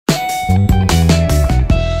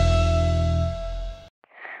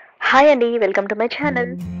Hi అండి, welcome to my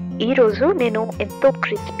channel. ఈరోజు నేను ఎంతో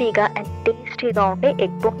క్రిస్పీగా అండ్ టేస్టీగా ఉండే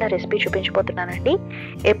ఎగ్ బోండా రెసిపీ చూపించబోతున్నానండి.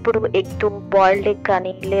 ఎప్పుడు ఎగ్తో బాయిల్డ్ ఎగ్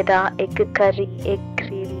కానీ లేదా ఎగ్ కర్రీ, ఎగ్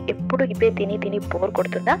గ్రేవీ ఎప్పుడు ఇవే తిని బోర్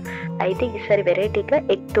కొడుతుందా? అయితే ఈసారి వెరైటీగా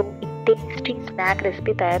ఎగ్తో ఈ టేస్టీ స్నాక్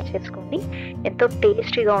రెసిపీ తయారు చేసుకోండి. ఎంతో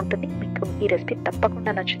టేస్టీగా ఉంటుంది. మీకు ఈ రెసిపీ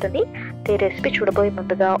తప్పకుండా నచ్చుతుంది. ఈ రెసిపీ చూడబోయే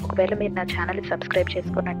ముందుగా ఒకవేళ మీరు నా ఛానల్ని సబ్స్క్రైబ్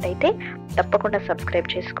చేసుకున్నట్టయితే తప్పకుండా సబ్స్క్రైబ్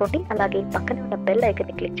చేసుకోండి. అలాగే పక్కనే ఉన్న బెల్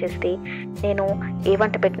ఐకాన్ని క్లిక్ చేస్తే నేను ఏ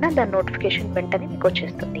వంట పెట్టినా దాని నోటిఫికేషన్ వెంటనే మీకు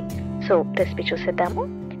వచ్చేస్తుంది. సో రెసిపీ చూసేద్దాము.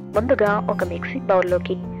 ముందుగా ఒక మిక్సింగ్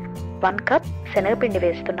బౌల్లోకి 1 కప్ శనగపిండి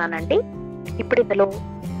వేస్తున్నానండి. ఇప్పుడు ఇందులో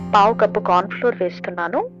 1/2 కప్పు కార్న్ఫ్లోర్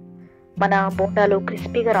వేస్తున్నాను, మన బోండాలు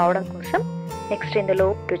క్రిస్పీగా రావడం కోసం. నెక్స్ట్ ఇందులో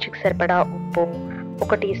రుచికి సరిపడా ఉప్పు,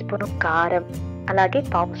 1 టీ స్పూను కారం, అలాగే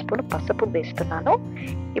 1/2 స్పూను పసుపు వేస్తున్నాను.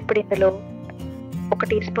 ఇప్పుడు ఇందులో 1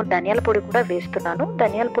 టీ స్పూన్ ధనియాల పొడి కూడా వేస్తున్నాను.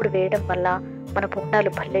 ధనియాల పొడి వేయడం వల్ల మన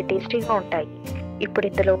బోండాలు భలే టేస్టీగా ఉంటాయి. ఇప్పుడు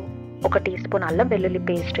ఇందులో 1 టీ స్పూన్ అల్లం వెల్లుల్లి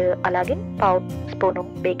పేస్ట్, అలాగే 1/2 స్పూను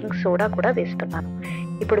బేకింగ్ సోడా కూడా వేస్తున్నాను.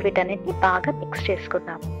 ఇప్పుడు వీటన్నిటిని బాగా మిక్స్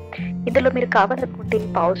చేసుకుందాము. ఇందులో మీరు కావాలనుకుంటే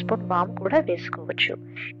 1/2 స్పూన్ వాము కూడా వేసుకోవచ్చు.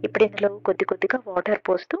 ఇప్పుడు ఇందులో కొద్దిగా వాటర్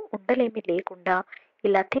పోస్తూ ఉండలేమి లేకుండా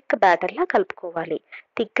ఇలా థిక్ బ్యాటర్లా కలుపుకోవాలి.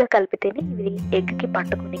 థిక్గా కలిపితేనే ఇవి ఎగ్కి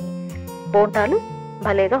పట్టుకుని బోండాలు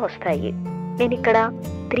భలేగా వస్తాయి. నేను ఇక్కడ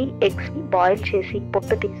 3 ఎగ్స్ని బాయిల్ చేసి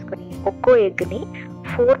పొట్టు తీసుకుని ఒక్కో ఎగ్ని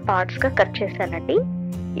 4 పార్ట్స్గా కట్ చేశానండి.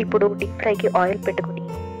 ఇప్పుడు డీప్ ఫ్రైకి ఆయిల్ పెట్టుకుని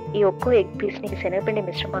ఈ ఒక్కో ఎగ్ పీస్ని శనగపిండి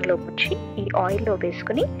మిశ్రమంలో ముంచి ఈ ఆయిల్లో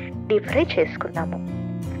వేసుకుని డీప్ ఫ్రై చేసుకుందాము.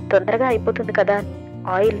 తొందరగా అయిపోతుంది కదా అని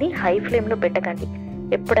ఆయిల్ని హై ఫ్లేమ్లో పెట్టకండి.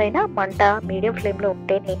 ఎప్పుడైనా మంట మీడియం ఫ్లేమ్లో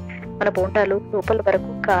ఉంటేనే మన బోండాలు లోపల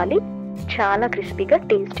వరకు కాలి చాలా క్రిస్పీగా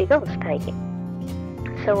టేస్టీగా వస్తాయి.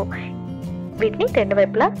 సో వీటిని 2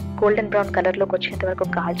 వైపులా గోల్డెన్ బ్రౌన్ కలర్లోకి వచ్చేంత వరకు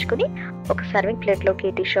కాల్చుకుని ఒక సర్వింగ్ ప్లేట్లోకి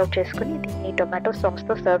డిష్ అవుట్ చేసుకుని దీన్ని టొమాటో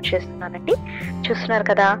సాస్తో సర్వ్ చేస్తున్నానండి. చూస్తున్నారు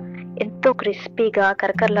కదా, ఎంతో క్రిస్పీగా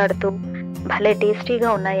కరకరలాడుతూ భలే టేస్టీగా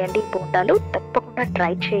ఉన్నాయండి ఈ బోండాలు. తప్పకుండా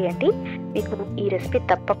ట్రై చేయండి, మీకు ఈ రెసిపీ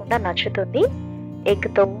తప్పకుండా నచ్చుతుంది.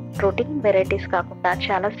 ఎగ్తో ప్రోటీన్ వెరైటీస్ కాకుండా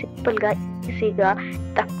చాలా సింపుల్గా, ఈజీగా,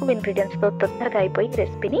 తక్కువ ఇంగ్రీడియంట్స్తో తొందరగా అయిపోయి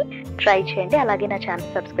రెసిపీని ట్రై చేయండి. అలాగే నా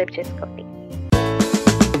ఛానల్ సబ్స్క్రైబ్ చేసుకోండి.